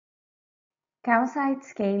Calcite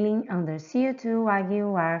scaling under CO2-WAG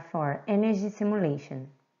EOR for energy simulation.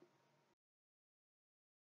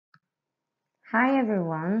 Hi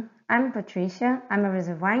everyone, I'm Patricia. I'm a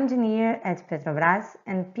reservoir engineer at Petrobras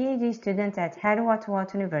and PhD student at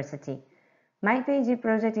Heriot-Watt University. My PhD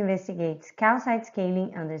project investigates calcite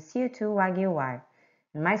scaling under CO2-WAG EOR,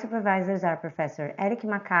 and my supervisors are Professor Eric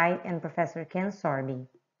Mackay and Professor Ken Sorby.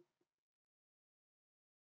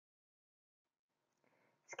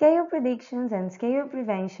 Scale predictions and scale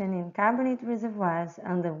prevention in carbonate reservoirs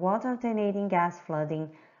under water alternating gas flooding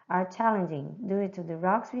are challenging due to the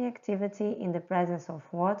rock's reactivity in the presence of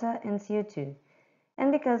water and CO2,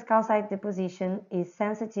 and because calcite deposition is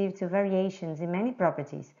sensitive to variations in many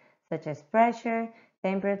properties, such as pressure,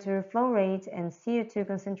 temperature, flow rate, and CO2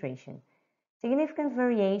 concentration. Significant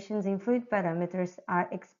variations in fluid parameters are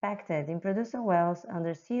expected in producer wells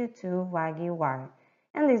under CO2-WAG EOR,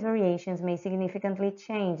 and these variations may significantly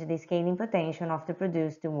change the scaling potential of the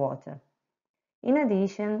produced water. In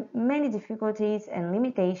addition, many difficulties and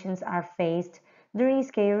limitations are faced during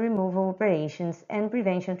scale removal operations and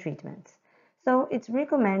prevention treatments, so it's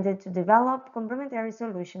recommended to develop complementary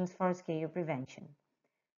solutions for scale prevention.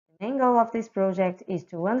 The main goal of this project is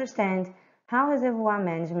to understand how reservoir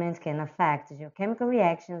management can affect geochemical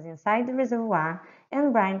reactions inside the reservoir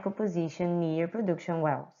and brine composition near production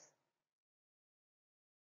wells.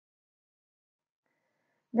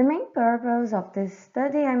 The main purpose of the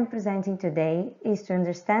study I'm presenting today is to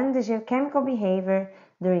understand the geochemical behavior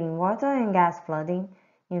during water and gas flooding,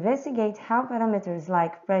 investigate how parameters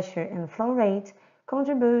like pressure and flow rate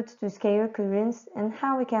contribute to scale occurrence, and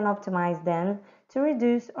how we can optimize them to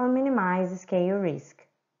reduce or minimize scale risk.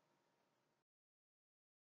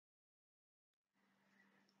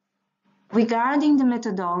 Regarding the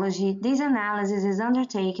methodology, this analysis is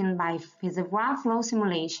undertaken by reservoir flow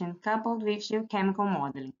simulation coupled with geochemical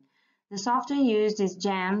modeling. The software used is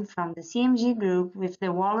GEM from the CMG group with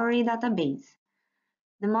the Wallery database.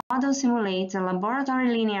 The model simulates a laboratory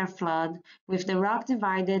linear flood with the rock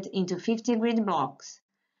divided into 50 grid blocks.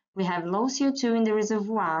 We have low CO2 in the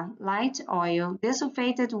reservoir, light oil,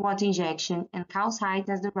 desulfated water injection, and calcite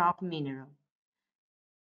as the rock mineral.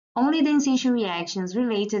 Only the in situ reactions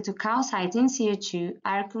related to calcite and CO2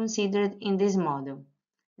 are considered in this model.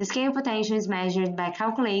 The scale potential is measured by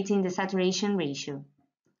calculating the saturation ratio.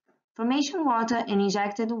 Formation water and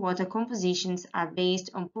injected water compositions are based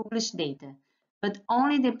on published data, but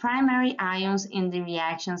only the primary ions in the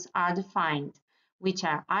reactions are defined, which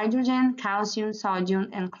are hydrogen, calcium, sodium,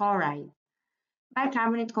 and chloride.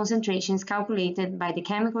 Bicarbonate concentration is calculated by the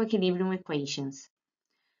chemical equilibrium equations.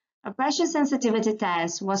 A pressure sensitivity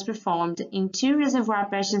test was performed in 2 reservoir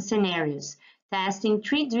pressure scenarios, testing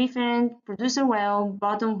 3 different producer well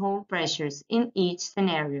bottom hole pressures in each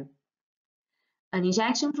scenario. An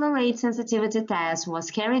injection flow rate sensitivity test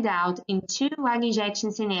was carried out in 2 WAG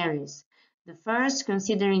injection scenarios, the first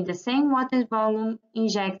considering the same water volume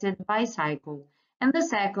injected by cycle, and the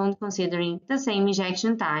second considering the same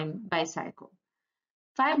injection time by cycle.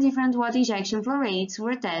 5 different water injection flow rates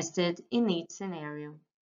were tested in each scenario.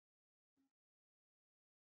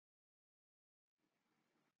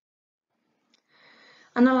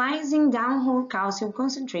 Analyzing downhole calcium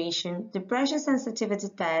concentration, the pressure sensitivity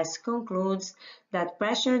test concludes that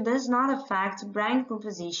pressure does not affect brine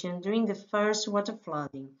composition during the first water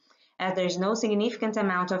flooding, as there is no significant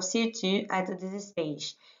amount of CO2 at this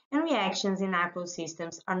stage, and reactions in aqueous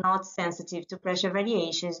systems are not sensitive to pressure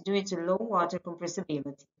variations due to low water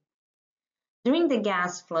compressibility. During the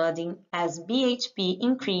gas flooding, as BHP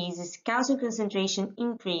increases, calcium concentration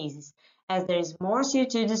increases, as there is more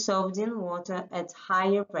CO2 dissolved in water at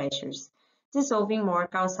higher pressures, dissolving more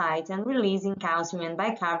calcite and releasing calcium and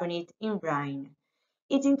bicarbonate in brine.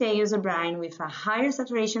 It entails a brine with a higher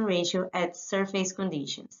saturation ratio at surface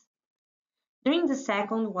conditions. During the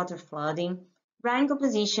second water flooding, brine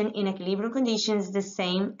composition in equilibrium conditions is the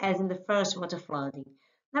same as in the first water flooding.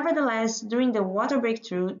 Nevertheless, during the water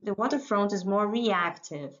breakthrough, the waterfront is more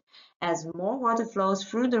reactive, as more water flows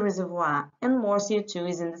through the reservoir and more CO2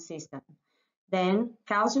 is in the system. Then,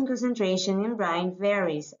 calcium concentration in brine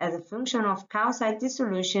varies as a function of calcite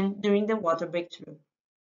dissolution during the water breakthrough.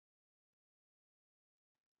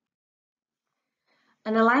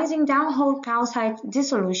 Analyzing downhole calcite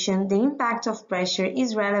dissolution, the impact of pressure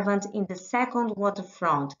is relevant in the second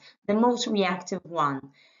waterfront, the most reactive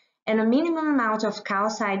one, and a minimum amount of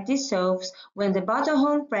calcite dissolves when the bottom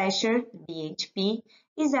hole pressure, BHP,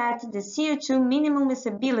 is at the CO2 minimum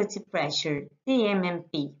miscibility pressure, the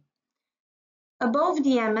MMP. Above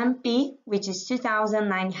the MMP, which is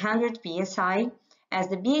 2,900 psi, As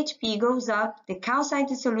the BHP goes up, the calcite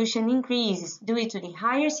dissolution increases due to the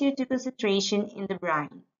higher CO2 concentration in the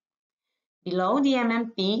brine. Below the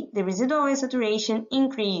MMP, the residual oil saturation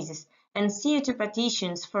increases and CO2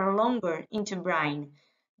 partitions for longer into brine.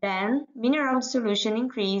 Then, mineral dissolution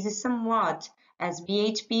increases somewhat as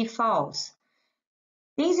BHP falls.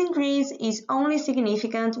 This increase is only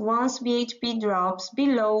significant once BHP drops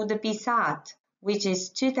below the PSAT, which is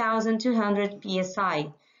 2,200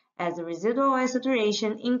 psi, as the residual oil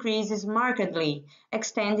saturation increases markedly,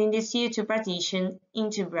 extending the CO2 partition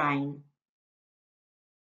into brine.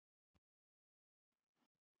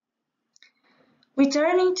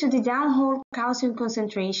 Returning to the downhole calcium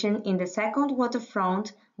concentration in the second water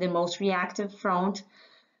front, the most reactive front,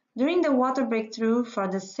 during the water breakthrough for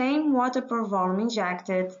the same water per volume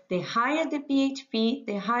injected, the higher the BHP,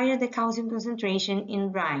 the higher the calcium concentration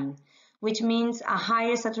in brine, which means a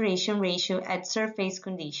higher saturation ratio at surface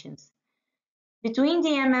conditions. Between the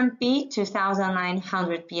MMP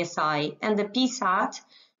 2,900 psi and the PSAT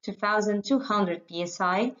 2,200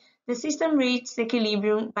 psi, the system reaches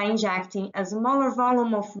equilibrium by injecting a smaller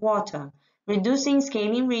volume of water, reducing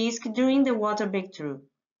scaling risk during the water breakthrough.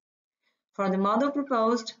 For the model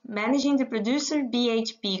proposed, managing the producer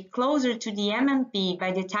BHP closer to the MMP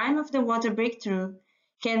by the time of the water breakthrough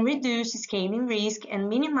can reduce scaling risk and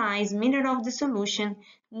minimize mineral dissolution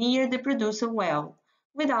near the producer well,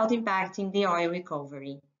 without impacting the oil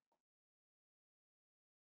recovery.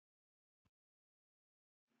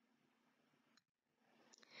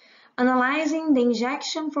 Analyzing the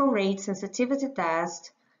injection flow rate sensitivity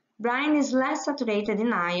test, brine is less saturated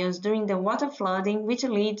in ions during the water flooding, which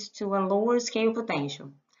leads to a lower scale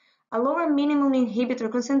potential. A lower minimum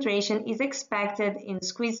inhibitor concentration is expected in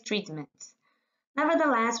squeeze treatments.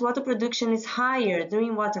 Nevertheless, water production is higher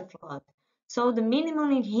during water flood, so the minimum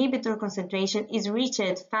inhibitor concentration is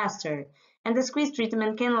reached faster, and the squeeze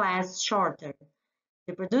treatment can last shorter.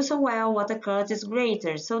 The producer well water cut is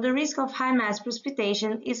greater, so the risk of high mass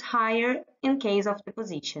precipitation is higher in case of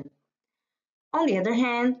deposition. On the other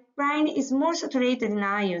hand, brine is more saturated in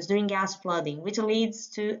ions during gas flooding, which leads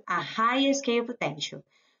to a higher scale potential.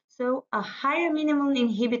 So a higher minimum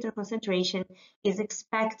inhibitor concentration is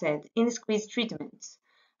expected in squeeze treatments.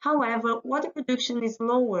 However, water production is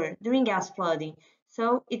lower during gas flooding,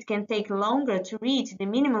 so it can take longer to reach the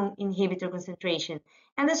minimum inhibitor concentration,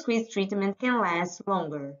 and the squeeze treatment can last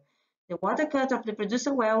longer. The water cut of the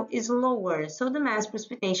producer well is lower, so the mass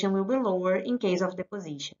precipitation will be lower in case of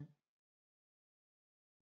deposition.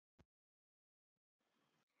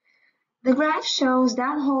 The graph shows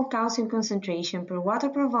downhole calcium concentration per water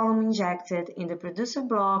per volume injected in the producer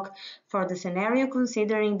block for the scenario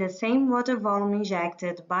considering the same water volume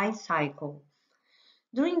injected by cycle.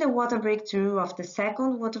 During the water breakthrough of the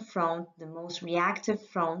second water front, the most reactive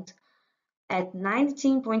front, at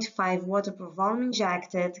 19.5 water per volume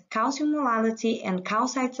injected, calcium molality and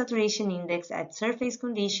calcite saturation index at surface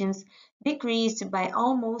conditions decreased by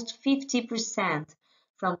almost 50%,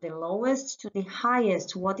 from the lowest to the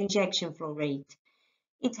highest water injection flow rate.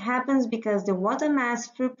 It happens because the water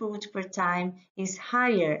mass throughput per time is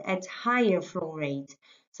higher at higher flow rate,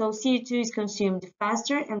 so CO2 is consumed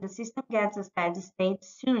faster and the system gets a steady state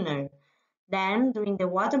sooner. Then, during the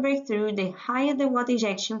water breakthrough, the higher the water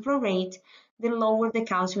injection flow rate, the lower the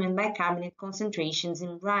calcium and bicarbonate concentrations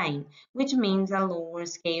in brine, which means a lower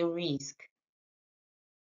scale risk.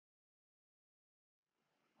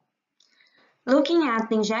 Looking at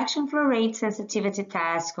the injection flow rate sensitivity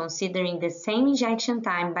test considering the same injection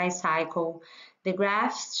time by cycle, the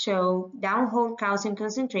graphs show downhole calcium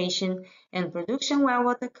concentration and production well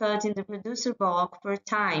water cut in the producer block per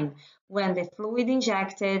time when the fluid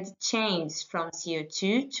injected changes from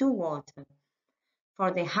CO2 to water.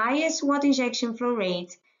 For the highest water injection flow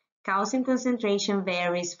rate, calcium concentration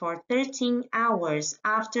varies for 13 hours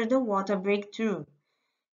after the water breakthrough.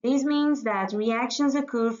 This means that reactions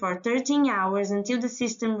occur for 13 hours until the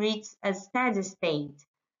system reaches a steady state.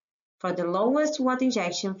 For the lowest water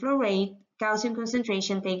injection flow rate, calcium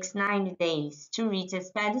concentration takes 90 days to reach a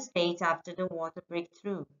steady state after the water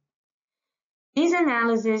breakthrough. This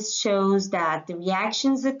analysis shows that the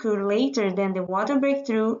reactions occur later than the water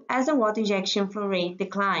breakthrough as the water injection flow rate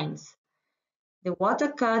declines. The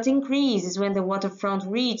water cut increases when the waterfront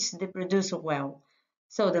reaches the producer well.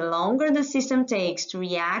 So the longer the system takes to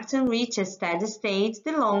react and reach a steady state,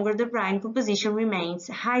 the longer the brine composition remains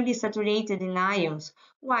highly saturated in ions,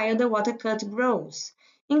 while the water cut grows,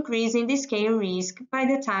 increasing the scale risk by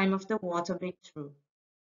the time of the water breakthrough.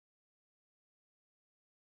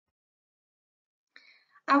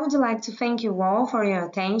 I would like to thank you all for your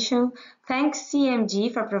attention. Thanks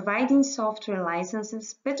CMG for providing software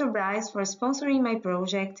licenses, Petrobras for sponsoring my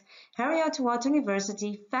project, Heriot-Watt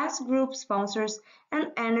University, FAST Group sponsors,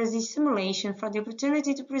 and Energi Simulation for the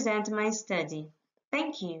opportunity to present my study.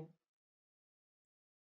 Thank you.